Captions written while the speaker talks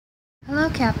Hello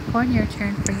Capricorn, your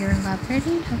turn for your love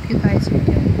reading. Hope you guys are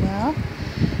doing well.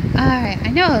 Alright, I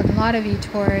know a lot of you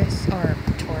Taurus,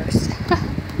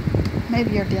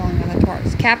 maybe you're dealing with a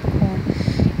Taurus, Capricorn.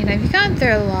 You know, you've gone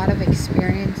through a lot of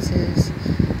experiences,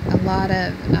 a lot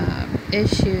of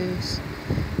issues.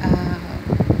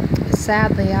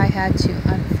 Sadly, I had to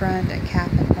unfriend a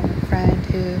Capricorn friend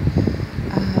who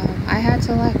I had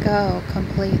to let go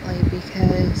completely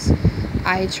because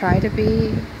I try to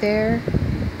be there.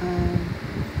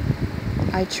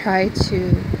 I try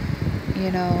to,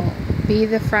 be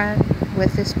the friend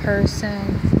with this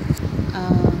person,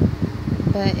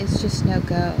 but it's just no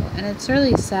go. And it's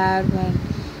really sad when,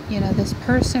 this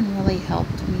person really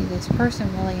helped me. This person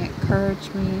really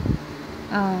encouraged me.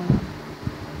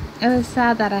 It was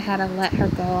sad that I had to let her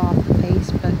go off of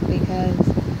Facebook because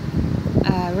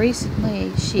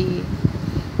recently she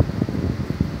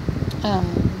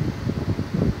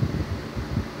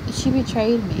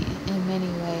betrayed me in many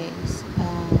ways.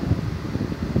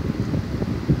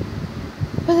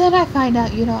 But then I find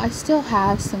out, I still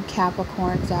have some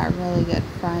Capricorns that are really good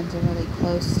friends and really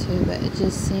close to, but it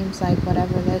just seems like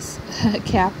whatever this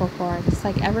Capricorn, it's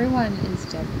like everyone is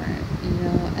different,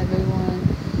 everyone,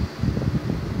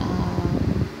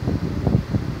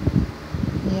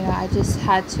 I just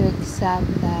had to accept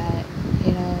that,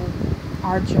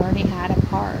 our journey had a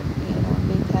part,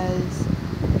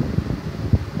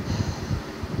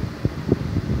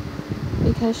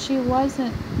 because she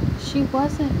wasn't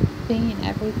being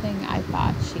everything I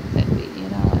thought she could be.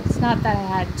 It's not that I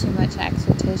had too much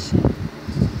expectation,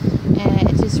 and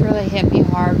it just really hit me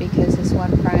hard because this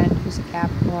one friend who's a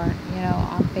Capricorn,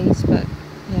 on Facebook,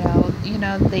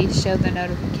 they show the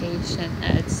notification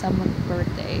that it's someone's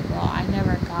birthday. Well, I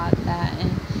never got that,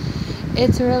 and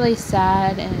it's really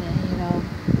sad, and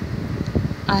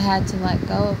I had to let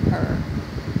go of her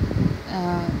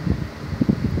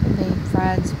being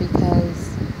friends because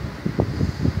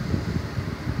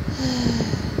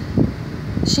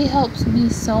she helps me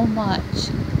so much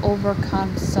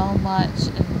overcome so much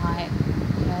in life,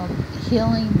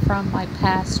 healing from my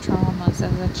past traumas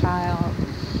as a child,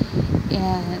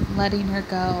 and letting her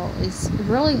go is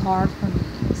really hard for me.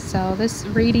 So this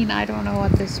reading, I don't know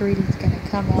what this reading is going to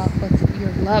come up with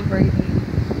your love reading,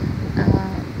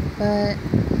 but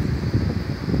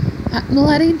I'm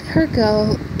letting her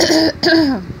go.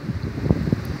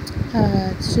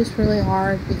 It's just really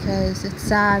hard because it's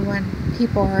sad when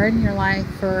people are in your life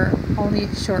for only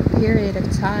a short period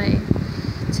of time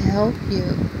to help you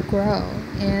grow.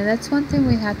 And that's one thing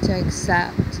we have to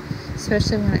accept,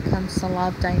 especially when it comes to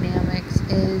love dynamics,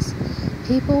 is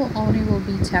people only will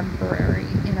be temporary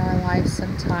in our lives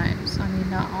sometimes. I mean,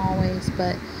 not always,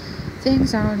 but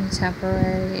things are only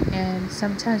temporary, and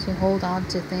sometimes we hold on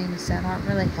to things that aren't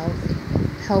really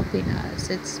helping us.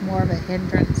 It's more of a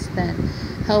hindrance than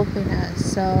helping us.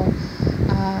 So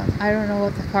I don't know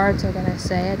what the cards are going to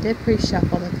say. I did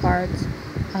pre-shuffle the cards.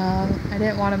 I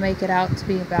didn't want to make it out to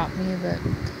be about me, but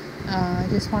I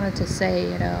just wanted to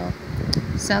say,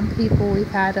 some people we've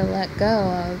had to let go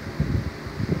of.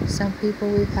 Some people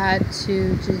we've had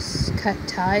to just cut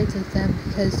ties with them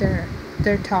because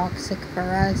they're toxic for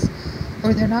us,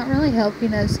 or they're not really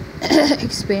helping us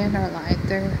expand our life.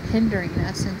 They're hindering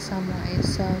us in some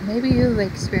ways. So maybe you've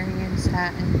experienced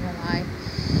that in your life.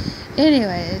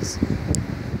 Anyways,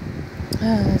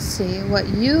 let's see what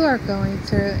you are going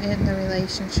through in the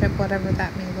relationship, whatever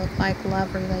that may look like.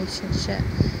 Love relationship,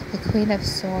 the Queen of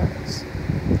Swords,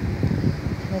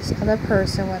 and this other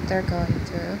person, what they're going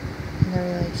through in the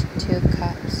relation. Two of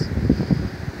Cups,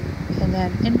 and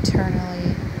then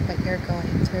internally what you're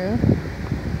going through,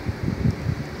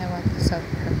 and what this other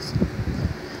person.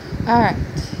 Alright,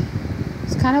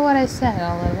 it's kind of what I said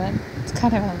a little bit. It's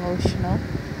kind of emotional.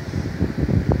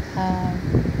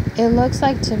 It looks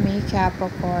like to me,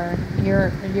 Capricorn,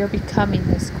 you're becoming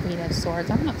this Queen of Swords.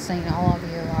 I'm not saying all of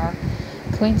you are.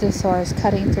 Queens of Swords,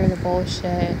 cutting through the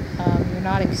bullshit. You're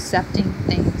not accepting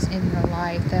things in your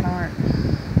life that aren't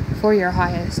for your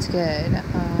highest good.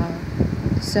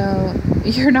 So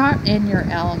you're not in your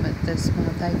element this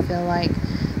month, I feel like,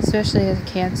 especially as a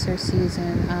Cancer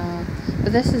season.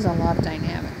 But this is a love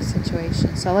dynamic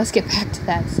situation. So let's get back to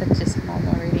that. It's just a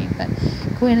normal reading. But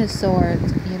Queen of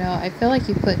Swords, I feel like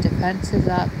you put defenses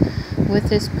up with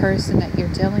this person that you're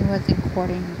dealing with and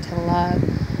courting to love.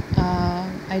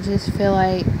 I just feel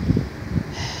like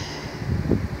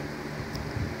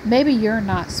maybe you're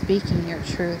not speaking your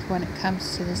truth when it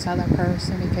comes to this other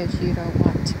person because you don't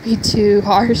want to be too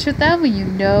harsh with them.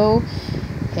 And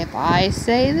if I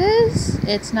say this,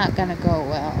 it's not going to go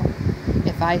well.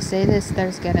 If I say this,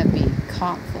 there's going to be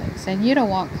conflicts. And you don't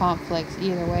want conflicts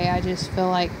either way. I just feel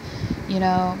like,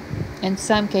 in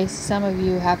some cases, some of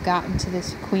you have gotten to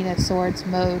this Queen of Swords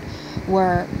mode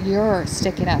where you're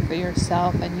sticking up for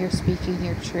yourself and you're speaking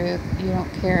your truth. You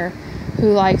don't care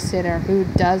who likes it or who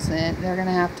doesn't. They're going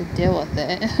to have to deal with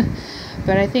it.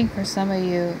 But I think for some of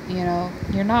you, you know,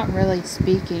 you're not really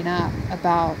speaking up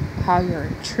about how you're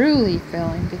truly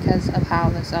feeling because of how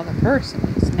this other person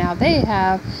is. Now, they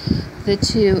have the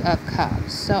Two of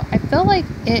Cups. So I feel like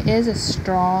it is a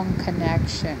strong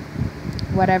connection,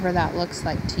 whatever that looks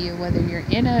like to you, whether you're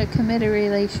in a committed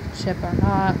relationship or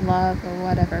not, love or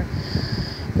whatever.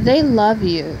 They love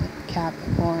you,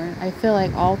 Capricorn. I feel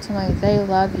like ultimately they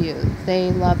love you.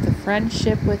 They love the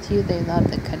friendship with you. They love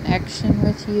the connection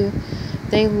with you.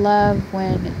 They love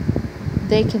when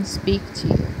they can speak to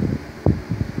you.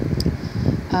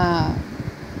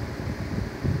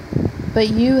 But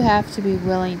you have to be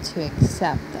willing to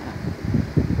accept them.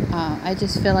 I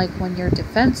just feel like when you're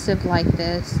defensive like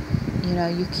this, you know,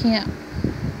 you can't,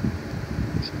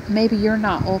 maybe you're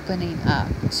not opening up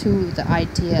to the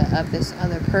idea of this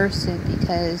other person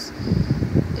because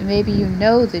maybe you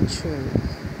know the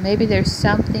truth. Maybe there's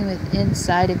something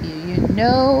inside of you. You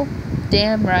know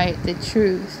damn right the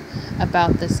truth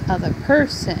about this other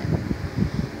person.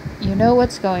 You know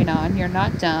what's going on. You're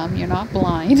not dumb. You're not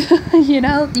blind. You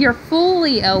know, you're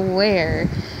fully aware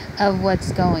of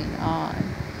what's going on.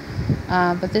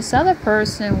 But this other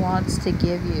person wants to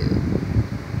give you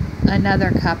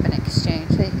another cup in exchange.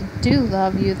 They do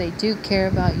love you. They do care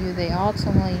about you. They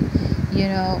ultimately, you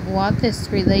know, want this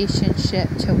relationship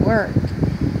to work.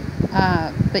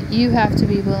 But you have to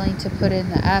be willing to put in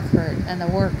the effort and the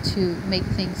work to make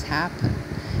things happen.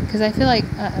 Because I feel like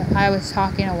I was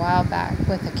talking a while back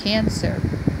with a Cancer.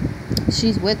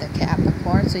 She's with a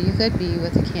Capricorn, so you could be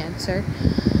with a Cancer,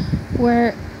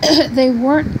 where they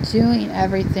weren't doing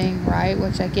everything right,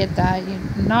 which I get that. You're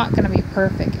not going to be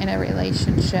perfect in a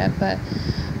relationship, but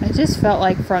I just felt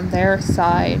like from their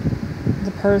side,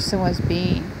 the person was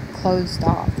being closed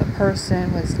off. The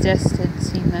person was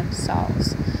distancing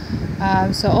themselves.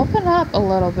 So open up a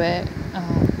little bit.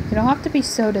 You don't have to be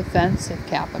so defensive,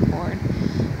 Capricorn.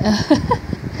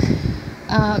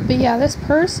 But yeah, this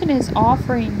person is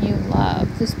offering you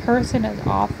love. This person is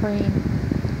offering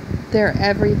their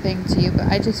everything to you.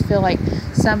 But I just feel like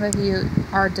some of you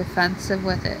are defensive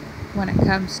with it when it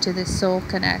comes to this soul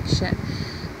connection,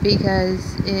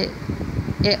 because it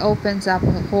opens up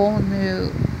a whole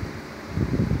new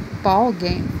ball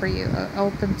game for you. It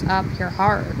opens up your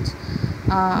heart.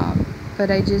 But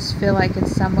I just feel like in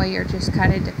some way you're just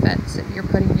kind of defensive. You're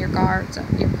putting your guards up.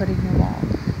 You're putting your wall.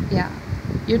 Yeah.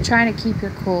 You're trying to keep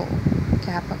your cool,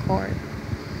 Capricorn.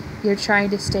 You're trying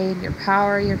to stay in your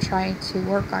power. You're trying to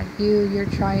work on you. You're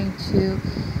trying to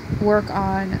work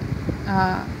on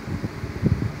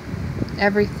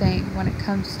everything when it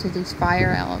comes to these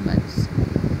fire elements.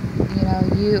 You know,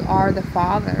 you are the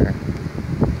father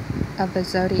of the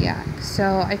zodiac.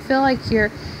 So I feel like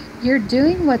you're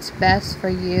doing what's best for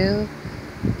you.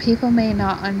 People may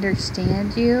not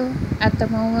understand you at the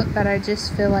moment, but I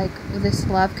just feel like with this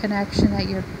love connection that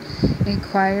you're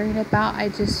inquiring about, I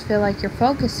just feel like you're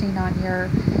focusing on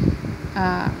your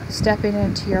stepping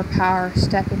into your power,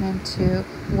 stepping into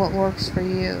what works for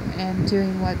you, and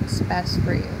doing what's best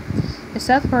for you. This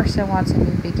other person wants a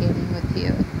new beginning with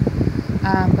you,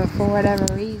 but for whatever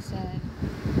reason,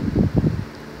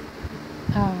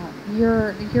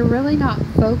 you're really not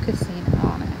focusing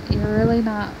on it. You're really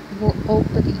not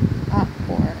opening up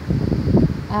for it.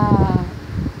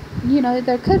 You know,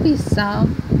 there could be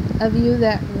some of you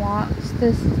that wants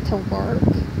this to work,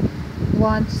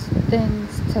 wants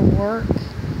things to work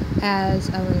as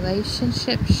a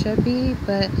relationship should be,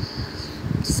 but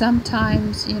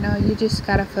sometimes, you know, you just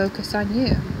gotta focus on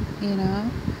you, you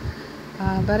know.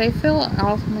 But I feel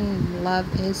ultimately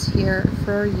love is here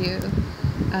for you.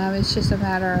 It's just a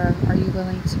matter of, are you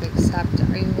willing to accept it?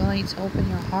 Are you willing to open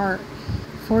your heart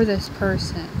for this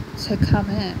person to come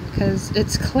in? Because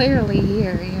it's clearly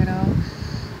here, you know.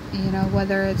 You know,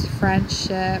 whether it's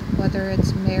friendship, whether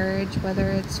it's marriage, whether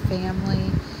it's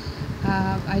family.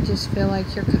 I just feel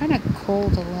like you're kind of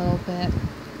cold a little bit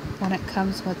when it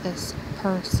comes with this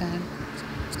person.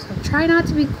 So try not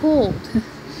to be cold.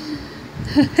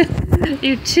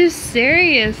 You're too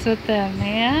serious with them,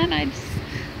 man.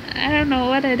 I don't know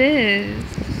what it is.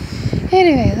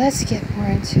 Anyway, let's get more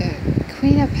into it.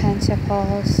 Queen of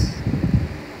Pentacles,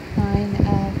 Nine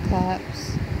of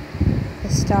Cups, the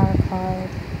Star card,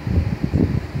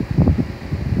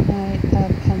 Knight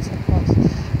of Pentacles.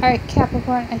 Alright,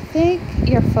 Capricorn, I think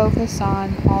you're focused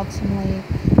on ultimately,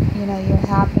 you know, your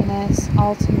happiness,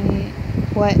 ultimately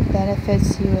what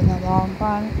benefits you in the long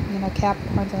run. You know,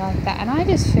 Capricorns are like that. And I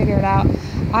just figured out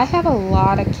I have a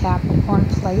lot of Capricorn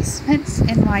placements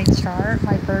in my chart,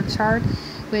 my birth chart,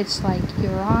 which like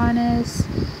Uranus,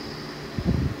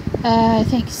 I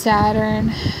think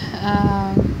Saturn,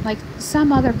 like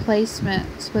some other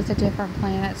placements with a different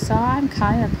planet. So I'm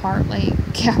kind of partly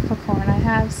Capricorn. I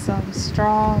have some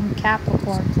strong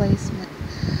Capricorn placement.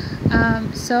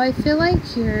 So I feel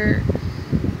like you're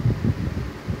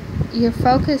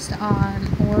focused on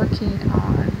working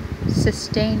on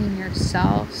sustaining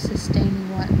yourself, sustaining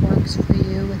what works for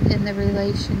you within the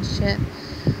relationship,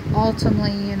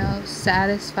 ultimately, you know,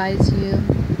 satisfies you.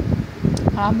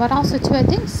 But also too, I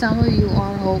think some of you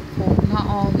are hopeful, not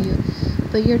all of you,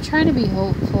 but you're trying to be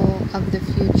hopeful of the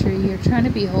future. You're trying to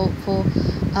be hopeful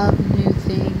of new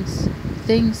things,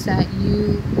 things that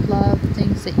you love,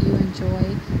 things that you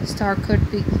enjoy. Star could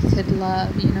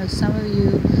love. You know, some of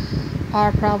you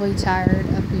are probably tired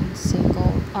of being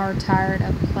single, are tired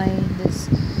of playing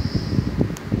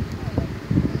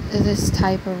this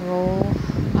type of role.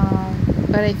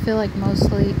 But I feel like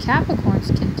mostly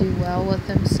Capricorns can do well with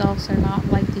themselves. They're not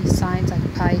like these signs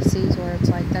like Pisces where it's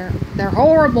like they're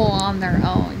horrible on their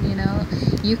own, you know.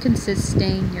 You can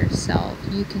sustain yourself.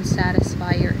 You can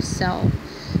satisfy yourself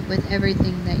with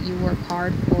everything that you work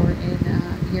hard for in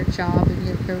your job and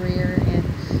your career and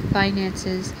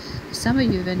finances. Some of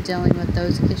you have been dealing with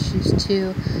those issues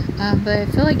too. But I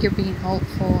feel like you're being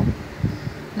hopeful.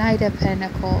 Knight of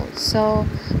Pentacles. So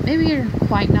maybe you're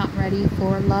quite not ready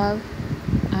for love.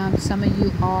 Some of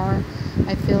you are.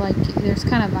 I feel like there's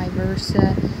kind of vice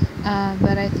versa.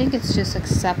 But I think it's just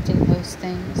accepting those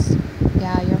things.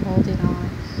 Yeah, you're holding on.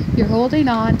 You're holding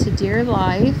on to dear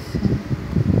life.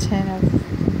 Ten of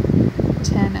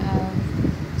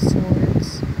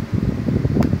Swords.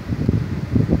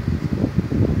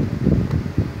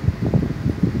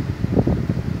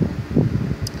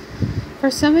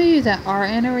 For some of you that are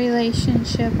in a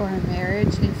relationship or a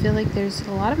marriage, I feel like there's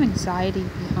a lot of anxiety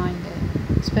behind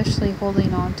it, especially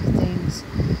holding on to things,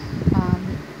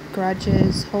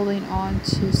 grudges, holding on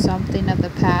to something of the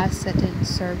past that didn't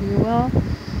serve you well.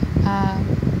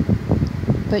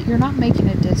 But you're not making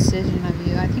a decision of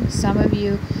you. I think some of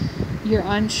you, you're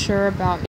unsure about